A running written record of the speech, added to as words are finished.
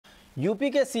UP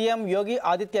के CM Yogi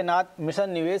Adityanath mission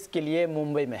निवेश के लिए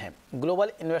मुंबई में हैं।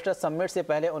 ग्लोबल इन्वेस्टर समिट से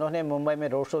पहले उन्होंने मुंबई में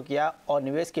रोड शो किया और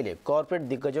निवेश के लिए कॉरपोरेट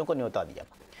दिग्गजों को न्योता दिया।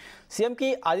 सीएम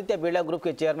की आदित्य बिरला ग्रुप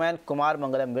के chairman Kumar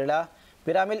Mangalam Birla,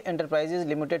 Piramal enterprises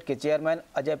limited के चेयरमैन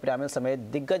अजय पिरामिल समेत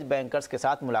दिग्गज बैंकर्स के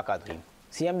साथ मुलाकात हुई।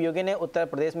 सीएम योगी ने उत्तर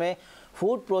प्रदेश में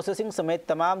फूड प्रोसेसिंग समेत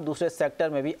तमाम दूसरे सेक्टर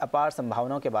में भी अपार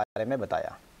संभावनाओं के बारे में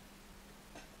बताया।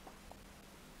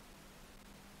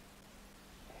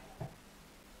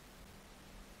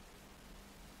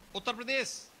 उत्तर प्रदेश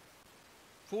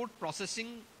फूड प्रोसेसिंग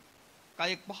का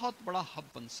एक बहुत बड़ा हब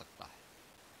बन सकता है।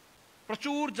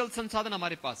 प्रचुर जल संसाधन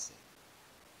हमारे पास है।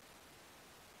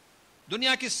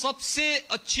 दुनिया की सबसे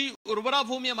अच्छी उर्वरा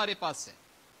भूमि हमारे पास है।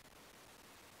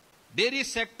 डेयरी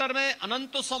सेक्टर में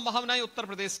अनंत संभावनाएं उत्तर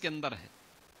प्रदेश के अंदर है।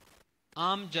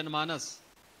 आम जनमानस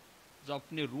जो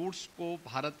अपने रूट्स को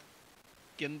भारत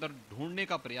के अंदर ढूंढने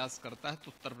का प्रयास करता है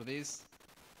तो उत्तर प्रदेश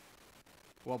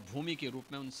वह भूमि के रूप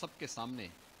में उन सबके सामने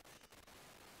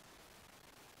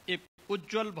एक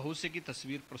उज्जवल भविष्य की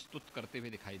तस्वीर प्रस्तुत करते हुए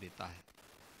दिखाई देता है।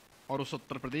 और उस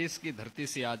उत्तर प्रदेश की धरती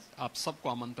से आज आप सबको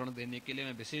आमंत्रण देने के लिए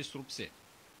मैं विशेष रूप से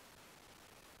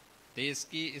देश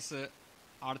की इस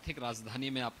आर्थिक राजधानी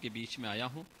में आपके बीच में आया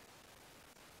हूं।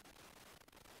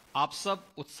 आप सब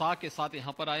उत्साह के साथ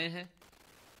यहां पर आए हैं,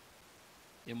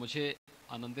 ये मुझे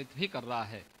आनंदित भी कर रहा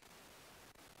है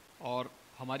और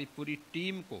हमारी पूरी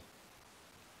टीम को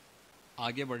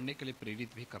आगे बढ़ने के लिए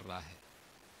प्रेरित भी कर रहा है।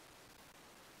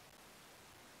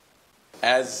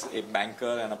 As a banker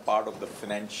and a part of the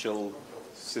financial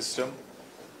system,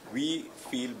 we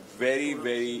feel very,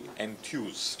 very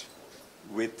enthused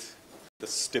with the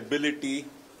stability,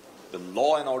 the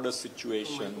law and order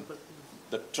situation,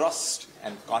 the trust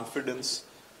and confidence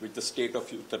which the state of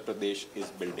Uttar Pradesh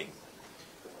is building.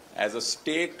 As a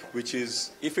state which is,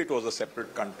 if it was a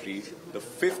separate country, the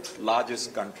 5th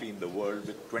largest country in the world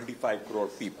with 25 crore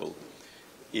people,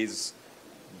 is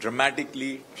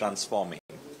dramatically transforming.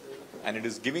 And it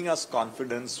is giving us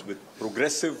confidence with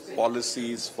progressive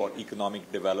policies for economic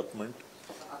development,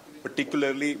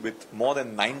 particularly with more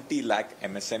than 90 lakh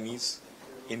MSMEs,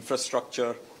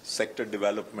 infrastructure, sector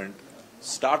development,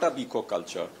 startup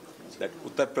eco-culture, that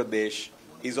Uttar Pradesh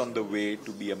is on the way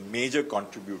to be a major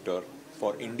contributor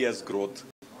for India's growth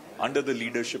under the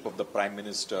leadership of the Prime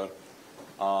Minister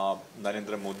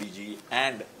Narendra Modi ji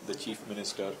and the Chief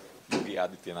Minister Yogi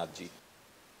Adityanath ji.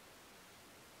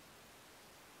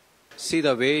 See,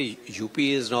 the way UP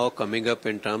is now coming up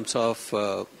in terms of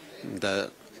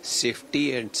the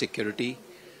safety and security,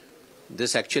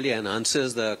 this actually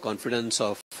enhances the confidence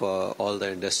of all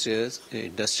the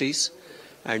industries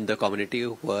and the community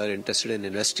who are interested in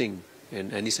investing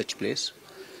in any such place.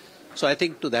 So I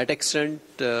think to that extent,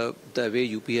 the way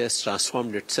UP has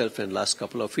transformed itself in the last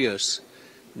couple of years,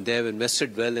 they have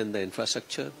invested well in the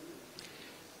infrastructure.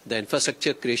 The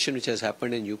infrastructure creation which has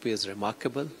happened in UP is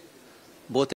remarkable,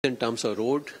 both in terms of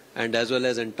road and as well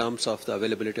as in terms of the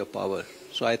availability of power.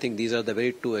 So I think these are the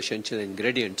very two essential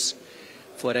ingredients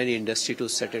for any industry to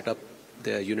set it up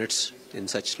their units in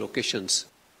such locations.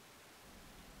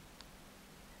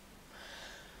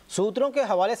 सूत्रों के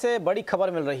हवाले से बड़ी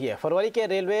खबर मिल रही है। फरवरी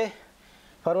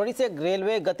से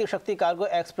railway गति शक्ति कार्गो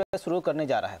एक्सप्रेस शुरू करने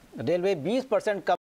जा रहा है। रेलवे 20% कम